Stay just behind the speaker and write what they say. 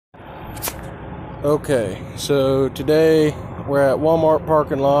Okay, so today we're at Walmart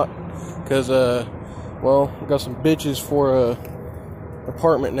parking lot because, well, we got some bitches for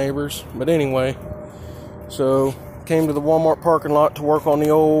apartment neighbors. But anyway, so came to the Walmart parking lot to work on the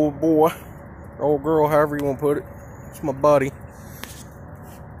old boy, or old girl, however you want to put it. It's my buddy.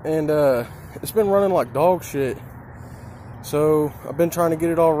 And it's been running like dog shit. So I've been trying to get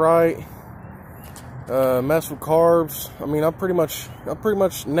it all right. Mess with carbs. I mean, I pretty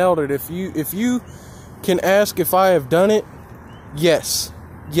much nailed it. If you can ask if I have done it, yes,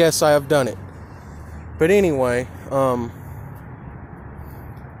 I have done it. But anyway, I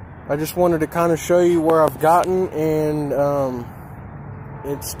just wanted to kind of show you where I've gotten, and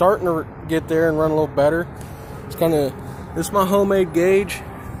it's starting to get there and run a little better. This is my homemade gauge.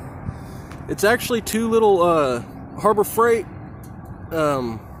 It's actually two little Harbor Freight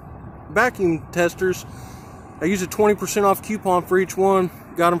vacuum testers. I used a 20% off coupon for each one.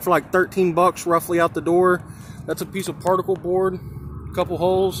 Got them for like 13 bucks roughly out the door. That's a piece of particle board, a couple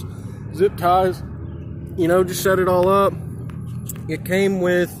holes, zip ties, you know, just set it all up. It came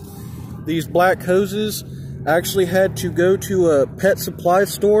with these black hoses. I actually had to go to a pet supply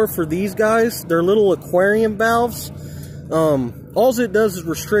store for these guys. They're little aquarium valves. All it does is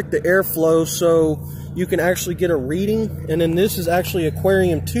restrict the airflow so you can actually get a reading. And then this is actually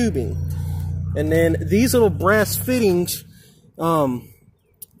aquarium tubing. And then these little brass fittings,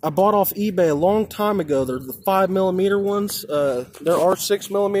 I bought off eBay a long time ago. They're the 5mm ones. There are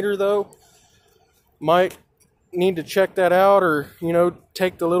 6mm though. Might need to check that out, or, you know,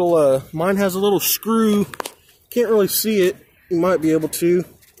 take the little, mine has a little screw. Can't really see it. You might be able to,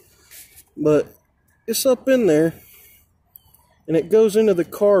 but it's up in there. And it goes into the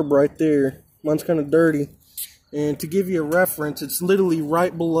carb right there. Mine's kind of dirty. And to give you a reference, it's literally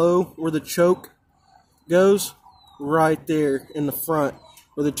right below where the choke goes. Right there in the front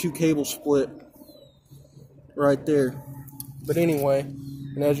where the two cables split. Right there. But anyway,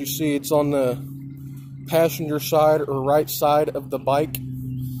 and as you see, it's on the passenger side or right side of the bike.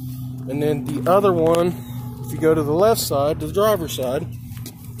 And then the other one, if you go to the left side, the driver's side,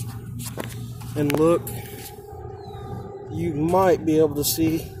 and look, you might be able to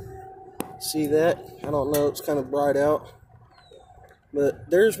see that. I don't know, it's kind of bright out. But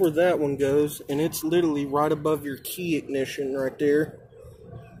there's where that one goes, and it's literally right above your key ignition right there.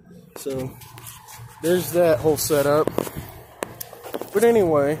 So there's that whole setup. But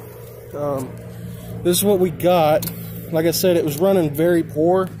anyway, this is what we got. Like I said, it was running very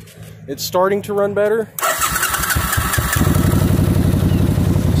poor. It's starting to run better.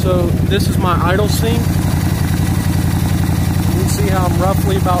 So this is my idle sync. You can see how I'm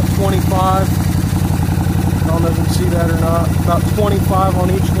roughly about 25. I don't know if you can see that or not. About 25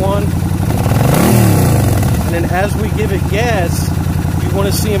 on each one. And then as we give it gas, you want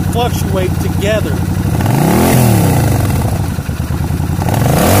to see them fluctuate together.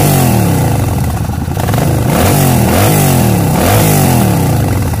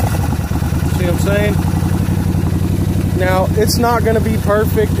 See what I'm saying? Now, it's not going to be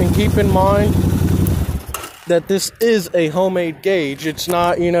perfect, and keep in mind that this is a homemade gauge. It's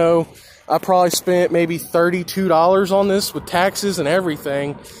not, you know, I probably spent maybe $32 on this with taxes and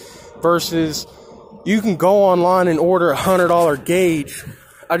everything, versus you can go online and order a $100 gauge.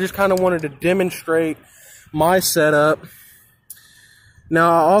 I just kind of wanted to demonstrate my setup.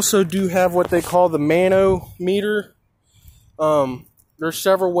 Now, I also do have what they call the manometer. There's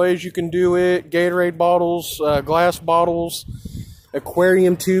several ways you can do it. Gatorade bottles, glass bottles,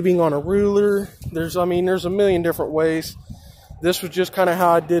 aquarium tubing on a ruler. There's a million different ways. This was just kind of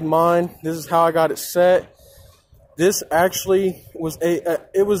how I did mine. This is how I got it set. This actually was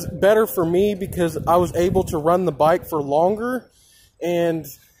it was better for me because I was able to run the bike for longer and,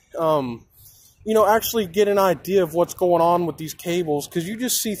 you know, actually get an idea of what's going on with these cables, because you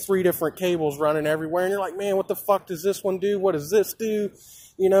just see 3 different cables running everywhere and you're like, man, what the fuck does this one do? What does this do?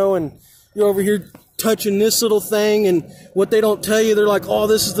 You know, and you're over here touching this little thing, and what they don't tell you, they're like, oh,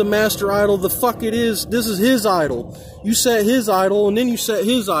 this is the master idle. The fuck it is. This is his idle. You set his idle, and then you set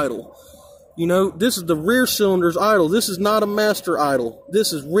his idle. You know, this is the rear cylinder's idle. This is not a master idle.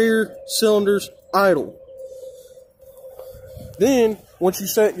 This is rear cylinder's idle. Then, once you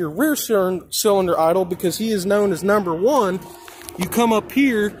set your rear cylinder idle, because he is known as number 1, you come up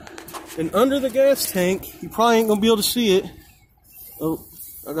here, and under the gas tank, you probably ain't going to be able to see it. Oh,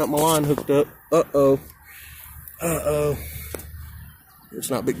 I got my line hooked up. Uh-oh. Uh-oh. It's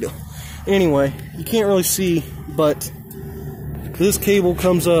not a big deal. Anyway, you can't really see, but this cable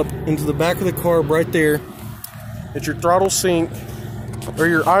comes up into the back of the carb right there. It's your throttle sync, or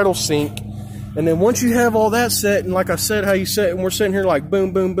your idle sync. And then once you have all that set, and like I said, how you set, and we're sitting here like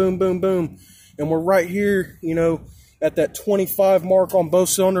boom, boom, boom, boom, boom. and we're right here, you know, at that 25 mark on both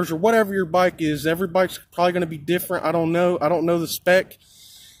cylinders, or whatever your bike is. Every bike's probably going to be different. I don't know the spec.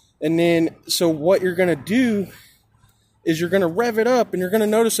 And then, so what you're going to do is you're going to rev it up, and you're going to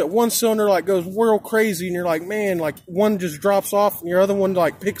notice that one cylinder like goes real crazy, and you're like, man, like one just drops off and your other one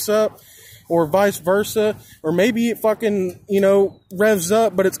like picks up, or vice versa. Or maybe it fucking, you know, revs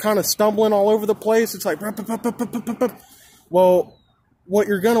up, but it's kind of stumbling all over the place. It's like, well, what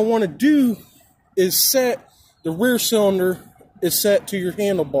you're going to want to do is set the rear cylinder is set to your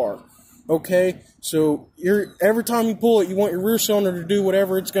handlebar. Okay, so every time you pull it, you want your rear cylinder to do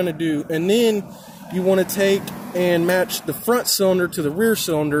whatever it's going to do, and then you want to take and match the front cylinder to the rear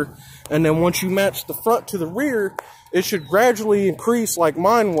cylinder, and then once you match the front to the rear, it should gradually increase like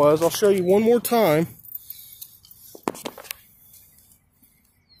mine was. I'll show you one more time.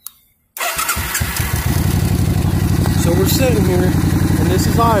 So we're sitting here, and this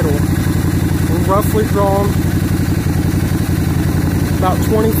is idle. We're roughly drawn about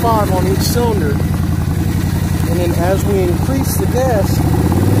 25 on each cylinder, and then as we increase the gas,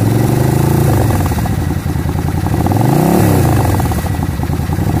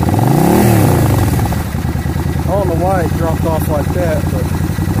 I don't know why it dropped off like that, but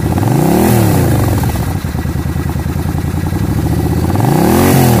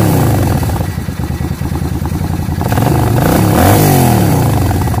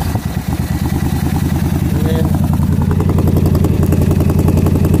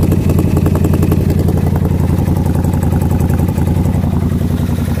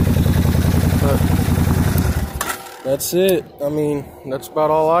that's it. I mean, that's about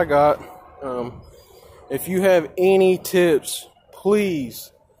all I got. If you have any tips,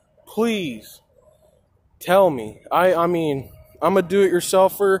 please tell me. I mean, I'm a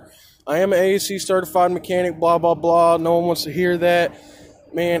do-it-yourselfer. I am an ASC certified mechanic, blah, blah, blah. No one wants to hear that.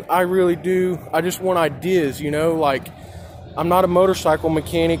 Man, I really do. I just want ideas, you know? Like, I'm not a motorcycle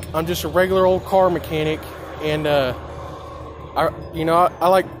mechanic. I'm just a regular old car mechanic. And, I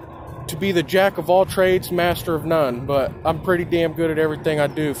like to be the jack of all trades, master of none. But I'm pretty damn good at everything I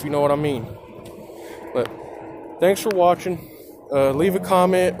do, if you know what I mean. But thanks for watching. Leave a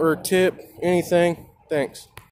comment or a tip, anything. Thanks.